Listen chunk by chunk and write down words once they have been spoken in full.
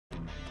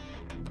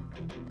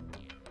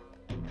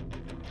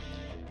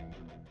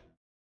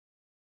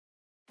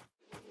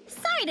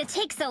Sorry to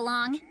take so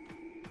long.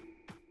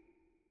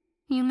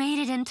 You made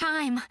it in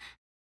time.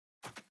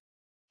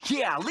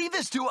 Yeah, leave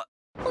this to a...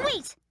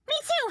 Wait, me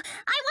too!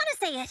 I want to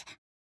say it!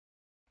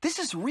 This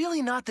is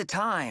really not the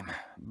time,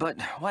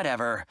 but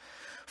whatever.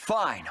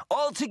 Fine,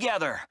 all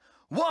together.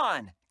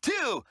 1,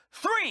 2,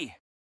 3!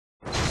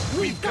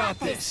 We've got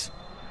this!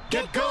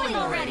 Get going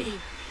already!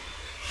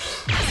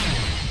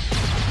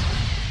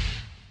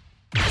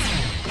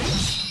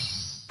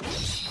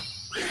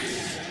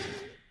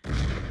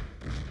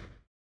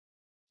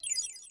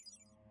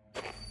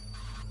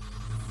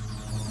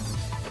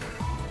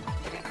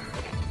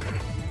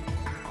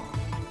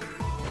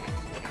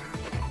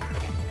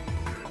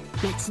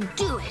 Let's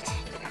do it!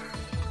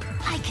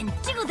 I can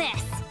do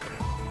this!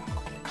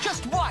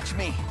 Just watch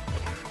me!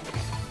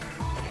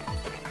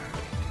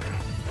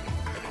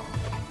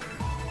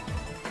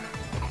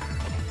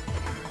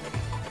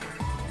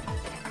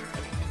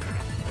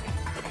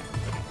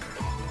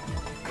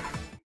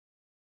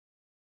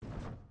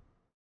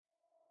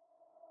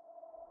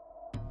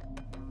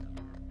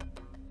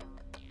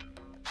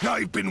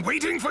 I've been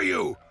waiting for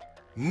you!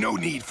 No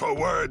need for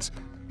words.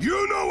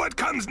 You know what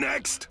comes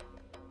next!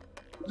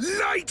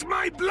 Light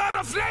my blood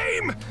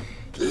aflame!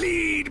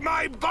 Lead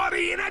my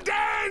body in a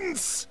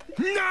dance!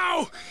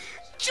 Now,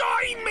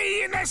 join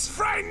me in this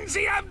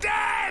frenzy of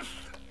death!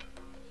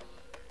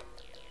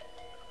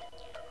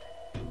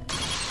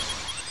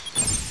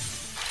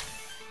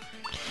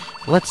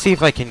 Let's see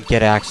if I can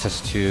get access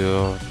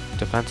to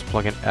defense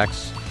plugin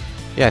X.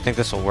 Yeah, I think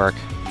this will work.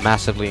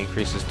 Massively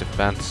increases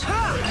defense.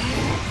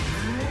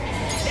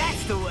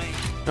 That's the way!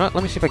 You know what?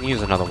 Let me see if I can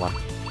use another one.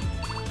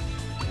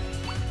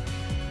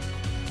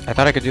 I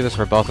thought I could do this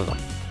for both of them.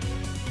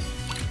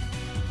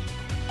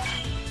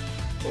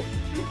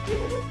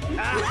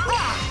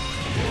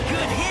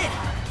 Good hit!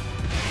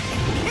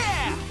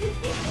 Yeah!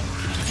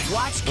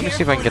 Watch Let me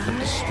see if I can get them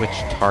to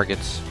switch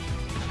targets.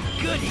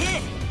 Good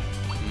hit!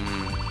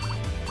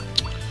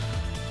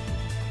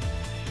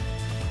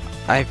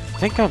 I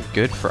think I'm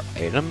good for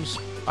items.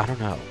 I don't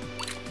know.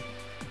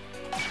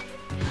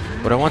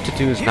 What I want to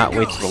do is not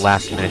wait till the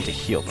last minute to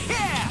heal them.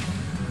 Yeah!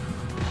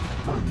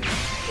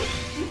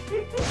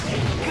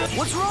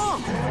 What's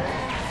wrong?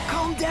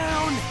 Calm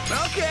down.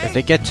 Okay. If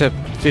they get to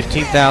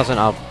 15,000,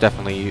 I'll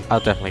definitely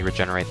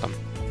regenerate them.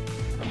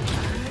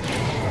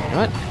 You know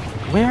what?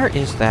 Where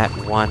is that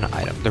one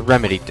item? The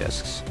remedy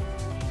discs.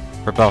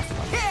 For both of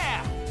them.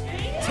 Yeah!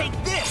 Take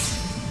this!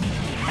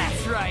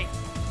 That's right.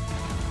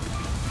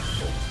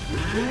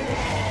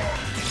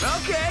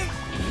 Okay.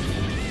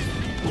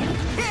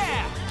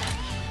 Yeah!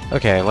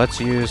 Okay, let's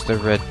use the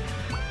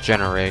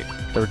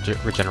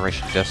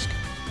regeneration disc.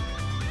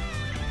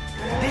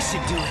 This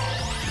should do it.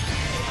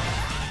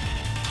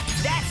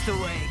 That's the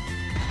way.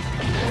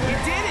 You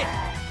did it!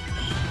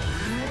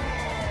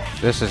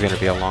 This is going to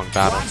be a long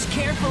battle. Watch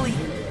carefully.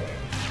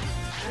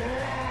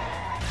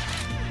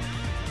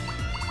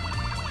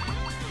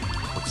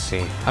 Let's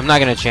see. I'm not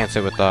going to chance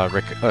it with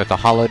the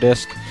hollow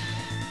disc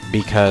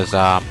because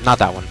not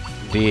that one.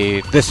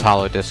 This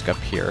hollow disc up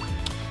here.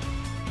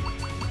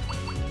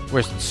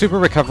 Where's the Super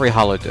Recovery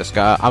hollow disc?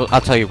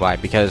 I'll tell you why.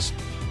 Because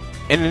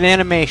in an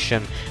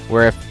animation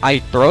where if I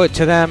throw it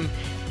to them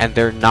and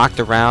they're knocked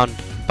around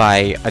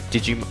by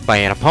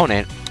an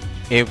opponent,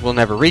 it will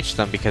never reach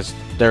them because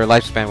their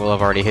lifespan will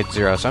have already hit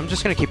 0. So I'm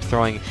just going to keep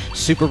throwing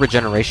Super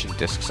Regeneration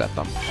discs at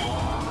them.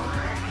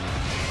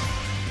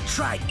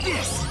 Try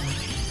this.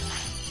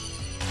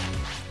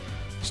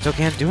 Still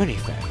can't do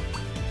anything.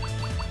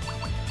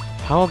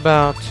 How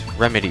about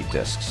remedy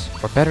discs?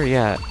 Or better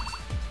yet,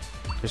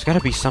 there's got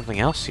to be something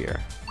else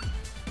here.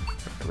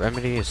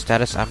 Remedy is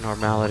status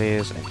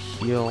abnormalities and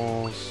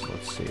heals.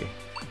 Let's see.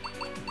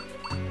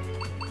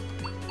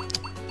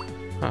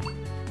 Huh.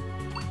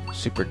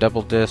 Super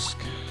double disc.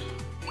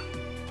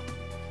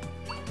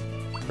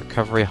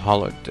 Recovery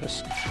hollow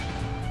disc.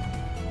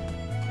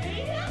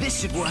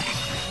 This should work.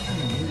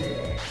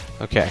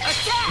 Okay,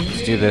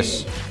 let's do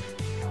this.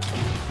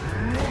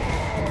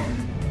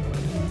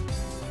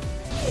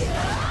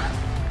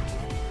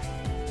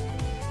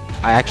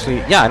 I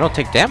don't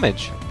take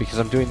damage because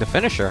I'm doing the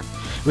finisher,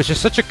 which is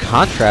such a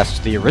contrast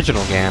to the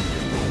original game.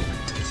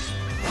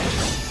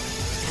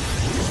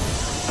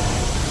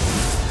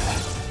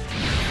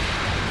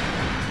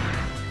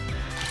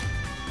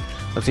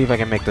 Let's see if I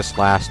can make this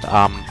last.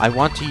 I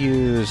want to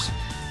use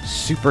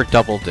Super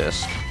Double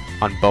Disc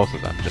on both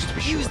of them, just to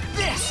be sure. Use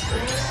this.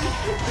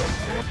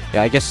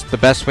 Yeah, I guess the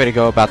best way to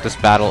go about this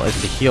battle is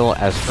to heal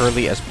as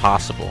early as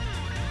possible.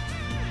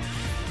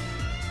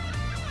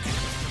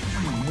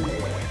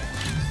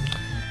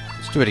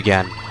 Let's do it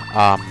again.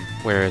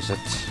 Where is it?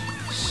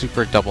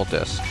 Super Double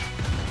Disc.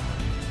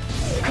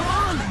 Come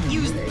on,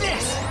 use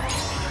this.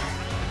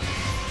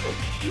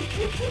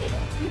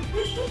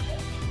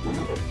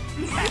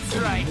 That's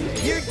right.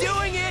 You're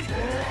doing it.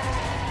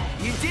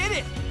 You did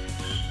it.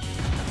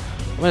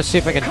 I'm going to see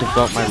if I can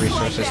devote my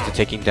resources to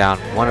taking down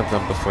one of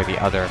them before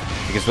the other,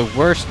 because the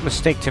worst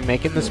mistake to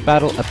make in this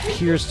battle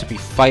appears to be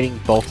fighting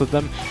both of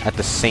them at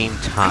the same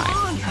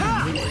time.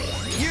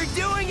 You're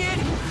doing it.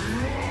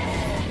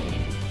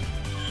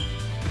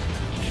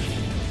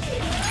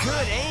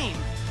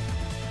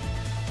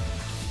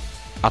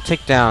 I'll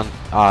take down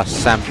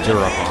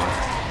Samduramon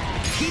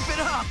Keep it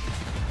up.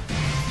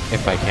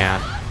 if I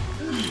can.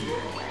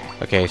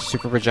 Okay,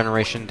 super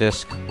regeneration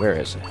disc. Where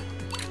is it?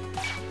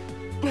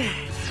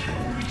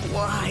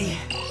 Why?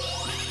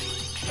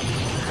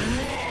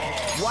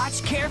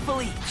 Watch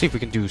carefully. See if we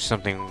can do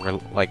something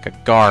like a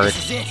guard.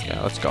 This is it.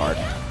 Yeah, let's guard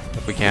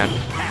if we can.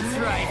 That's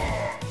right.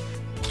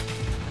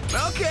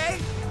 Okay.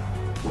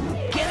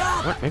 Get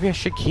up. What? Maybe I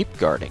should keep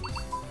guarding.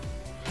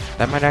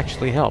 That might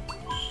actually help.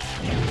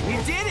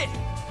 You did it.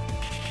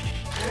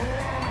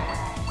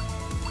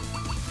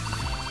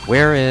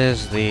 Where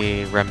is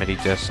the remedy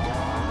disc?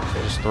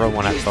 Okay, just throw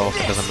one at both.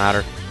 It doesn't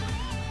matter.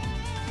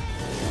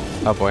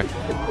 Oh boy.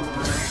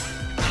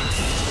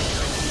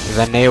 Is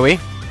that an AoE?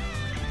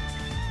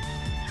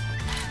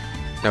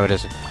 No, it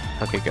isn't.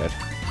 Okay, good.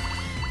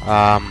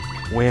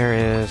 Where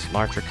is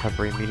large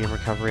recovery, medium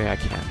recovery? I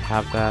can't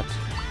have that.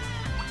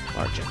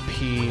 Large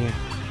MP.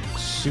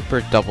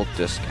 Super double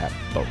disc at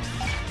both.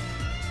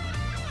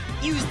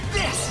 Use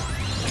this.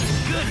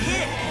 Good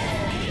hit.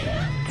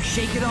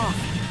 Shake it off.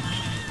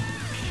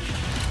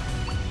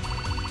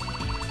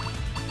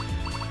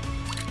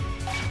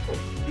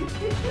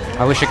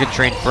 I wish I could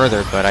train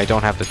further, but I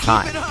don't have the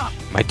time. Keep it up.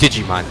 My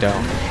Digimon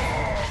don't.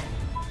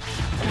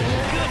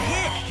 Good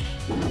hit.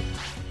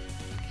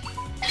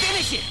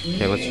 Finish it.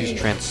 Okay, let's use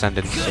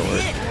Transcendent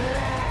Sword.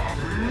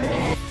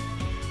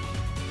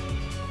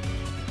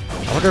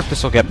 I wonder if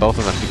this will get both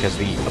of them because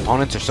the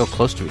opponents are so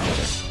close to each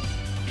other.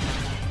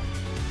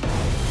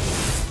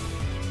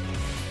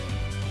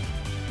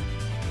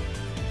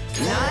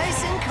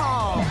 Nice and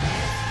calm.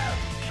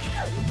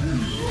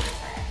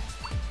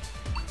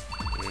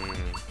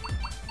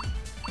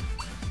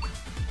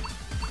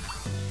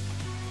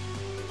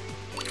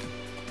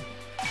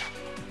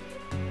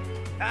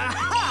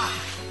 Aha!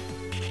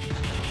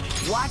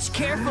 Watch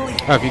carefully.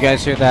 Oh, if you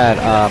guys hear that,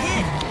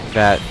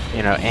 that,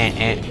 you know,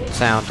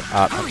 sound,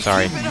 I'm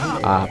sorry.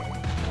 I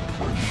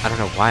don't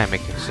know why I'm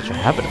making such a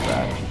habit of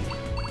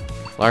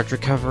that. Large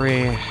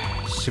recovery,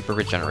 super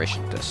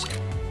regeneration disc.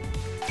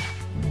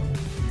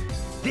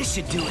 This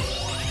should do it.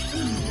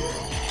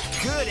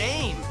 Good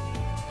aim.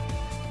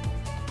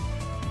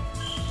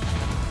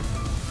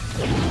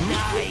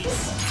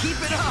 Nice. Keep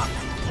it up.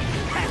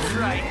 That's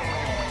right.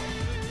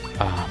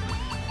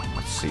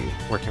 Let's see,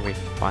 where can we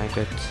find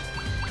it?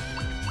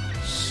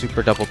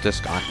 Super double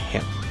disc on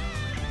him.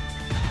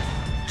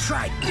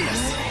 Try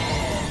this.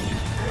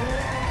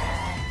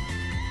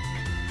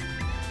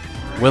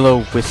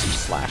 Will-O-Wisp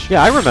Slash.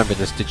 Yeah, I remember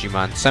this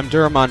Digimon.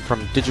 Samduramon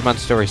from Digimon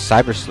Story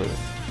Cyber Sleuth.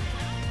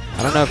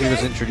 I don't know if he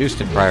was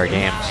introduced in prior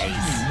games.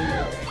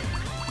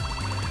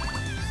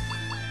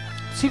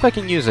 Let's see if I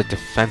can use a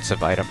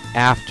defensive item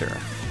after.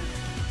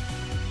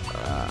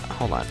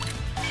 Hold on.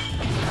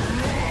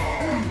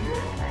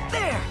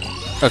 There.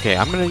 Okay,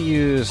 I'm gonna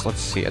use,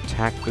 let's see,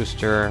 attack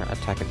booster,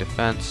 attack and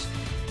defense,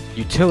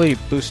 utility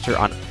booster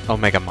on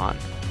Omegamon.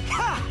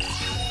 Ha!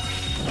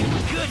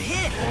 Good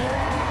hit.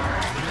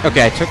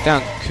 Okay, I took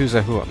down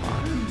Kuzuhamon.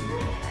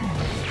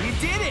 You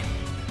did it.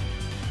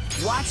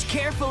 Watch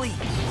carefully.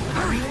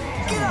 Hurry.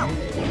 Get up.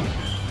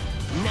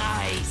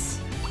 Nice.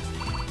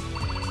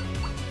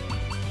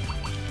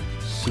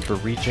 Super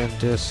regen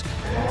disc.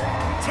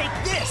 Take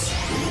this.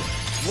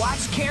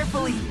 Watch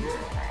carefully.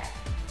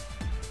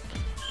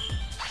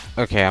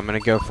 Okay, I'm gonna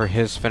go for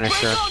his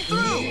finisher. Break on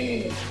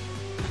through.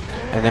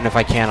 And then if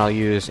I can, I'll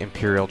use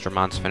Imperial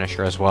Dramon's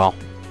finisher as well.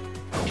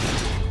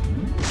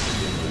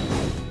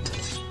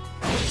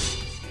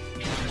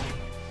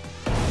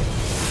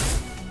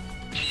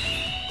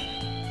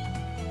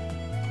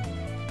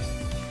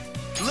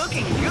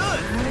 Looking good.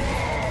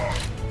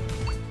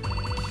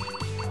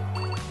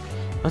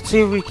 Let's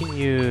see if we can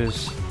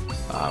use...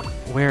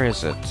 where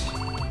is it?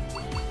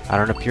 I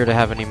don't appear to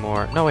have any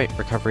more... No, wait,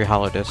 Recovery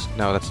Hollow Disc.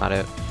 No, that's not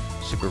it.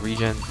 Super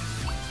Regen.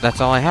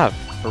 That's all I have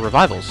for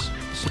revivals.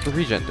 Super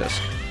Regen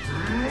Disc.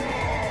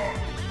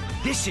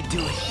 This should do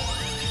it.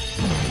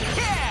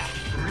 Yeah.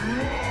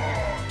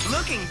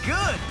 Looking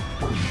good.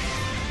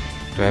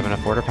 Do I have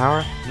enough order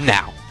power?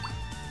 Now!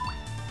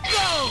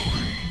 Go.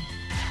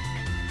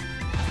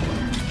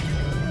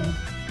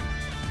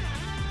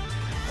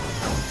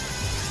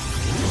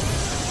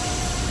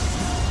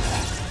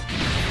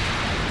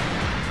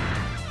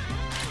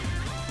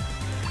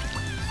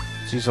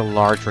 Let's use a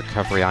large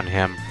recovery on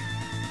him.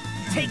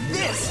 Take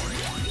this.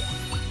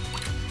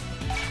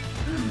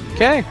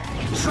 Okay,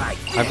 Try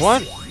this. I've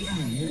won.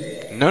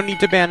 No need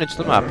to bandage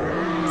them up.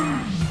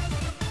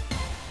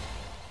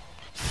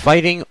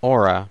 Fighting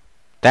Aura.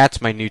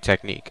 That's my new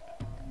technique.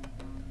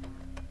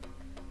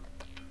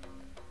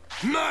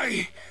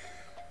 My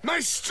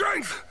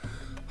strength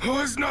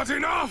was not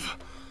enough.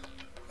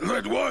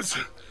 That was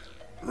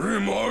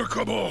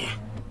remarkable.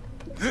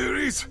 There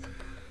is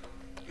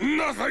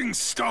nothing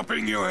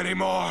stopping you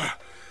anymore.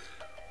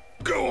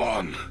 Go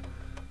on.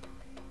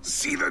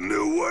 See the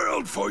new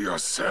world for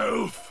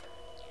yourself.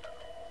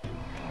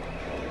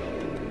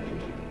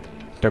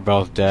 They're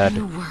both dead.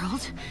 New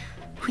world?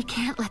 We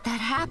can't let that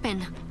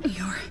happen.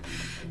 You're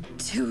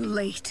too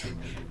late.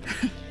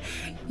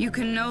 You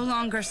can no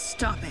longer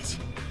stop it.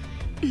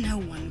 No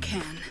one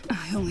can.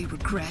 I only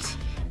regret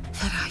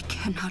that I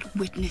cannot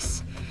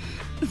witness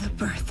the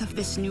birth of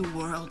this new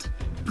world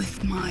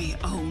with my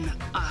own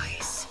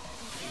eyes.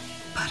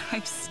 But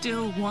I've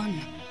still won.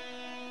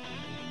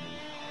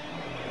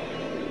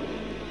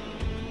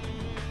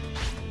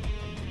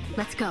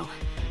 Let's go.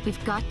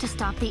 We've got to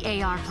stop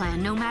the AR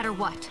plan, no matter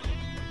what.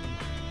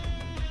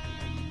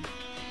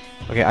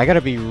 Okay, I gotta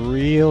be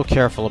real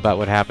careful about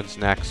what happens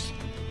next.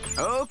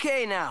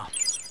 Okay, now.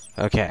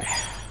 Okay.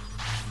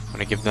 I'm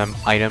gonna give them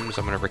items.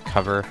 I'm gonna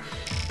recover.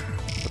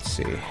 Let's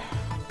see.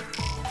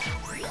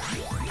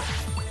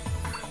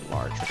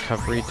 Large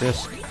recovery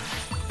disc.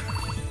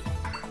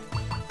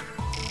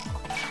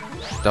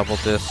 Double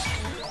disc.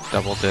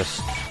 Double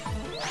disc.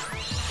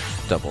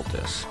 Double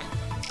disc.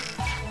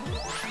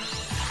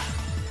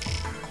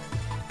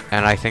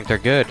 And I think they're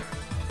good.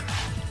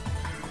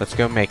 Let's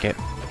go make it.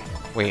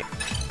 Wait.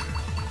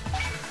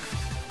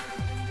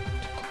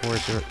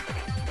 Where's your...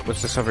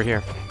 What's this over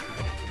here?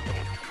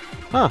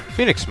 Huh,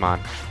 Phoenixmon.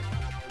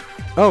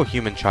 Oh,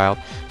 human child.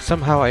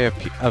 Somehow I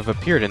have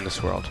appeared in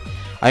this world.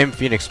 I am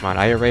Phoenixmon.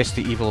 I erase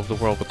the evil of the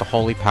world with the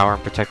holy power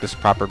and protect this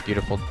proper,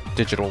 beautiful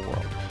digital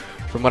world.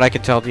 From what I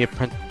can tell, the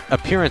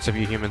appearance of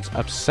you humans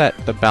upset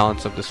the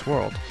balance of this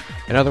world.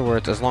 In other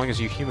words, as long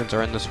as you humans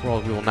are in this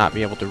world, we will not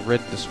be able to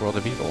rid this world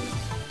of evil.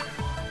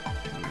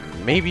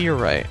 Maybe you're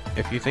right.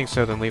 If you think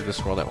so, then leave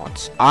this world at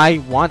once. I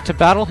want to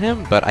battle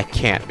him, but I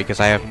can't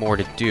because I have more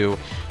to do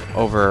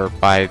over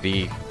by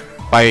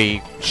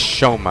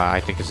Shoma, I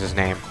think is his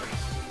name.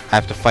 I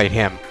have to fight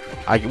him.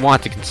 I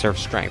want to conserve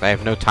strength. I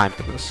have no time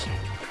for this.